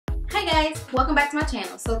guys, welcome back to my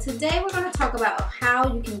channel. So today we're going to talk about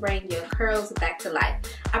how you can bring your curls back to life.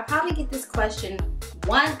 I probably get this question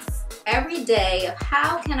once every day of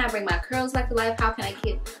how can I bring my curls back to life? How can I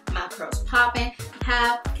keep my curls popping?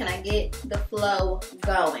 How can I get the flow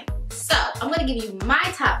going? So I'm going to give you my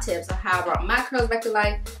top tips of how I brought my curls back to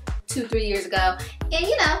life 2-3 years ago. And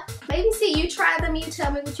maybe see you try them and you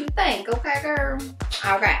tell me what you think. Okay, girl?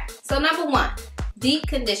 Okay. So number one, deep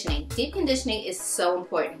conditioning. Deep conditioning is so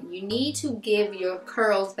important. You need to give your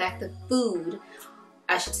curls back the food,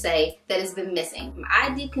 I should say, that has been missing.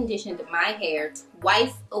 I deep conditioned my hair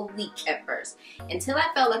twice a week at first. Until I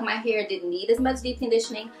felt like my hair didn't need as much deep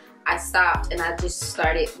conditioning, I stopped and I just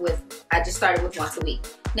started with once a week.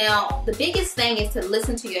 Now, the biggest thing is to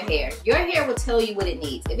listen to your hair. Your hair will tell you what it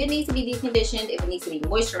needs. If it needs to be deep conditioned, if it needs to be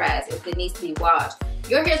moisturized, if it needs to be washed,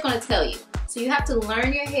 your hair is going to tell you. So you have to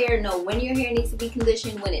learn your hair, know when your hair needs to be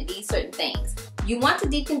conditioned, when it needs certain things. You want to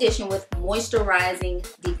deep condition with moisturizing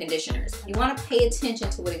deep conditioners. You want to pay attention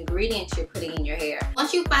to what ingredients you're putting in your hair.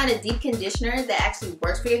 Once you find a deep conditioner that actually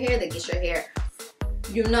works for your hair, that gets your hair,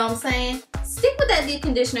 you know what I'm saying? Stick with that deep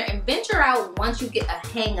conditioner and venture out once you get a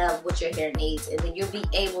hang of what your hair needs, and then you'll be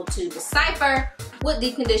able to decipher what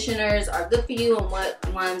deep conditioners are good for you and what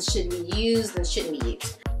ones should be used and shouldn't be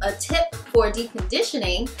used. A tip for deep condition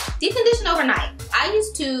overnight. I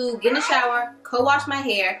used to get in the shower, co-wash my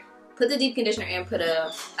hair, put the deep conditioner in, put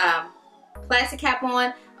a plastic cap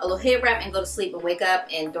on, a little head wrap, and go to sleep and wake up,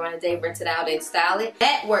 and during the day rinse it out and style it.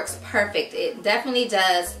 That works perfect. It definitely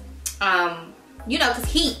does, because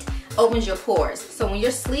heat opens your pores. So when you're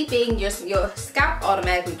sleeping, your scalp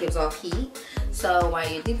automatically gives off heat. So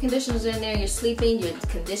while your deep conditioner's in there, you're sleeping, you're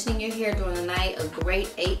conditioning your hair during the night. A great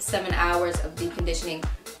 8-7 hours of deep conditioning,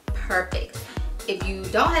 perfect. If you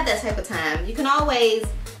don't have that type of time, you can always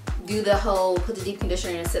do the whole put the deep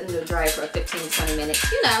conditioner in and sit in the dryer for 15-20 minutes.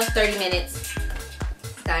 30 minutes.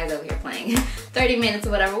 This guy's over here playing. 30 minutes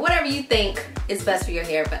or whatever you think is best for your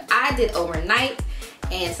hair. But I did overnight,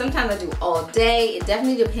 and sometimes I do all day. It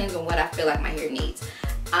definitely depends on what I feel like my hair needs.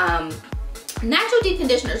 Natural deep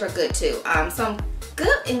conditioners are good too. Some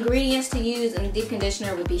good ingredients to use in a deep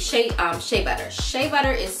conditioner would be shea butter. Shea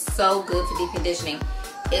butter is so good for deep conditioning.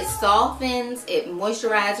 It softens, it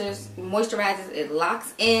moisturizes, it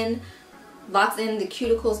locks in the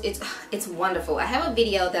cuticles. It's wonderful. I have a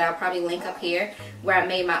video that I'll probably link up here where I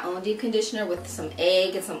made my own deep conditioner with some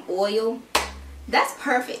egg and some oil. That's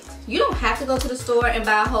perfect. You don't have to go to the store and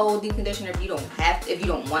buy a whole deep conditioner if you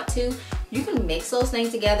don't want to. You can mix those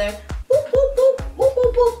things together, boop, boop, boop, boop,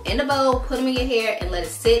 boop, boop, in the bowl, put them in your hair, and let it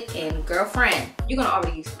sit. And girlfriend, you're gonna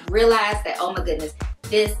already realize that, oh my goodness,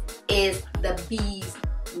 this is the bee's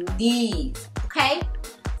knees. Okay?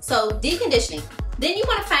 So deep conditioning. Then you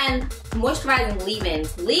want to find moisturizing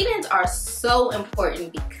leave-ins. Leave-ins are so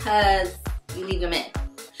important because you leave them in.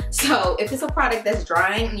 So if it's a product that's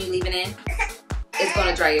drying and you leave it in, it's going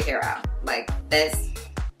to dry your hair out. Like, that's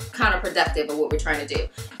counterproductive of what we're trying to do.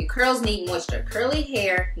 Your curls need moisture. Curly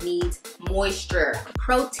hair needs moisture.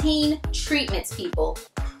 Protein treatments, people.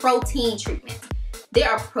 Protein treatments. There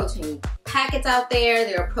are protein packets out there.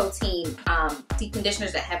 There are protein deep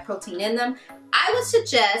conditioners that have protein in them. I would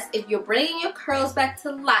suggest, if you're bringing your curls back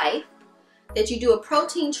to life, that you do a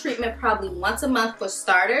protein treatment probably once a month for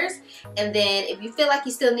starters. And then if you feel like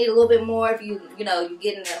you still need a little bit more, if you're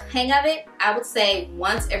getting the hang of it, I would say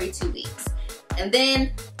once every 2 weeks. And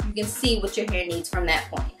then you can see what your hair needs from that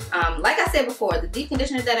point. Like I said before, the deep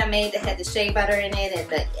conditioner that I made that had the shea butter in it and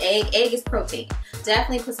the egg is protein.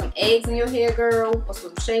 Definitely put some eggs in your hair, girl, or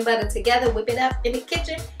some shea butter together, whip it up in the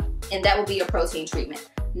kitchen, and that will be your protein treatment.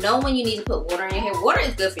 Know when you need to put water in your hair. Water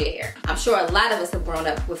is good for your hair. I'm sure a lot of us have grown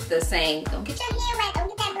up with the saying, don't get your hair wet, don't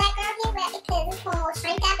get that black girl hair wet because it's going to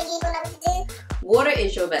shrink up and you don't know what to do. Water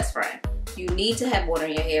is your best friend. You need to have water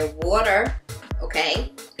in your hair. Water,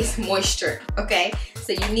 okay, is moisture, okay?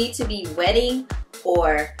 So you need to be wetting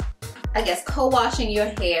or, I guess, co-washing your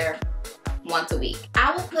hair once a week.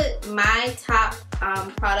 I will put my top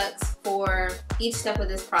products for each step of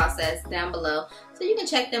this process down below, so you can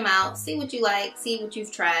check them out, see what you like, see what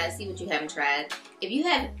you've tried, see what you haven't tried. If you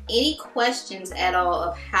have any questions at all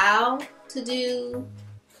of how to do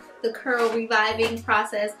the curl reviving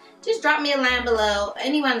process, just drop me a line below.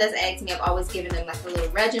 Anyone that's asked me, I've always given them like a little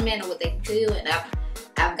regimen of what they can do, and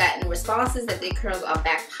I've gotten responses that their curls are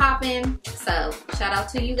back popping. So shout out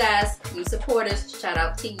to you guys, you supporters, shout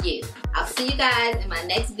out to you. I'll see you guys in my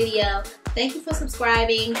next video. Thank you for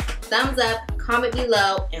subscribing, thumbs up, comment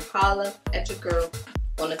below, and holla at your girl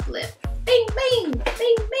on the flip. Bing, bing,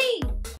 bing, bing.